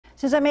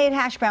Since I made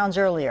hash browns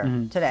earlier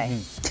today.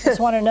 Just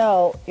want to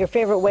know your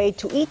favorite way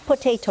to eat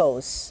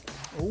potatoes.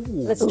 Ooh.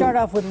 Let's start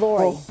off with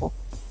Lori.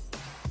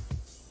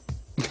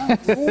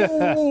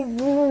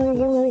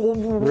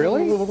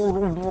 Really? I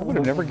would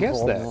have never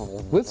guessed that.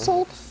 With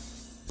salt?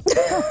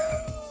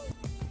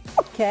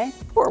 Okay.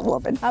 Poor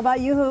woman. How about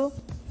you, Who?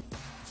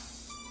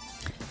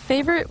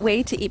 Favorite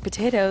way to eat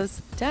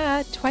potatoes?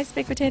 Duh, twice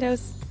baked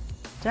potatoes.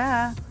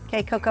 Duh.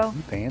 Okay, Coco.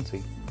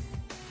 Fancy.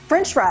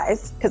 French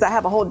fries, because I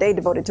have a whole day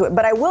devoted to it.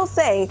 But I will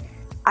say,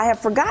 I have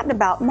forgotten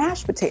about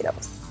mashed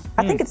potatoes.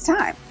 I think it's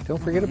time. Don't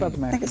forget about the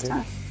mashed I think it's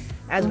potatoes.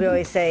 time. As we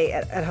always say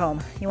at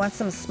home, you want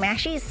some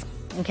smashies?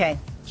 Okay.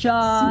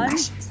 John?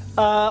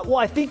 Well,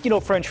 I think,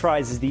 French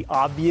fries is the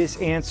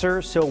obvious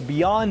answer. So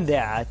beyond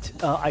that,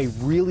 I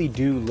really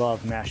do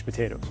love mashed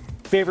potatoes.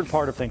 Favorite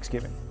part of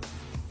Thanksgiving.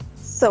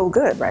 So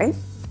good, right?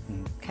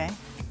 Okay.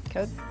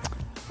 Code?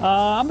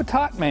 I'm a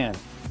tot man.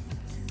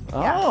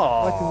 Yeah.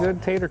 Oh. Like a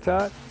good tater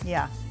tot.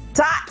 Yeah.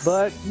 Tots!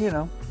 But,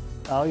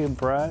 Italian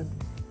fried,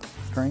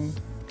 string.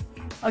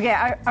 Okay,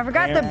 I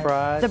forgot Pan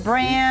fried, the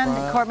brand. deep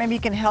fried. Court, maybe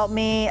you can help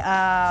me.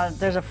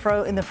 There's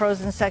in the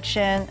frozen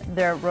section,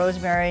 they're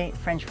rosemary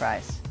French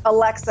fries.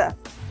 Alexa.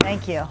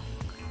 Thank you.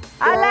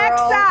 Girl.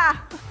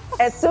 Alexa!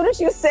 As soon as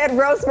you said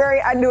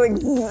rosemary, I knew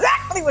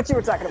exactly what you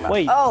were talking about.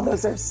 Wait. Oh,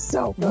 those are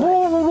so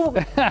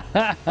good.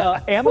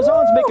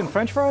 Amazon's making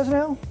French fries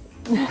now?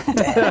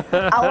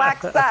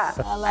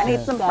 Alexa, I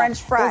need some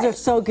French fries. Those are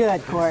so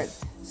good, Court.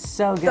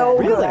 So good. So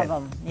I good. love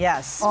them.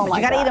 Yes. Oh but my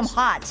you got to eat them gosh.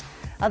 hot.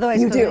 Otherwise,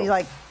 You it's do.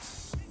 like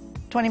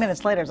 20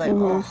 minutes later, it's like,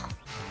 ugh.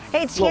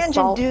 Hey, it's Little Tangent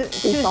salt,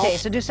 Tuesday, salt.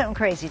 so do something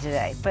crazy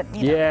today. But,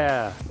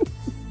 Yeah.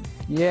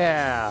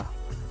 Yeah.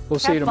 We'll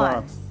see you have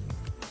fun. tomorrow.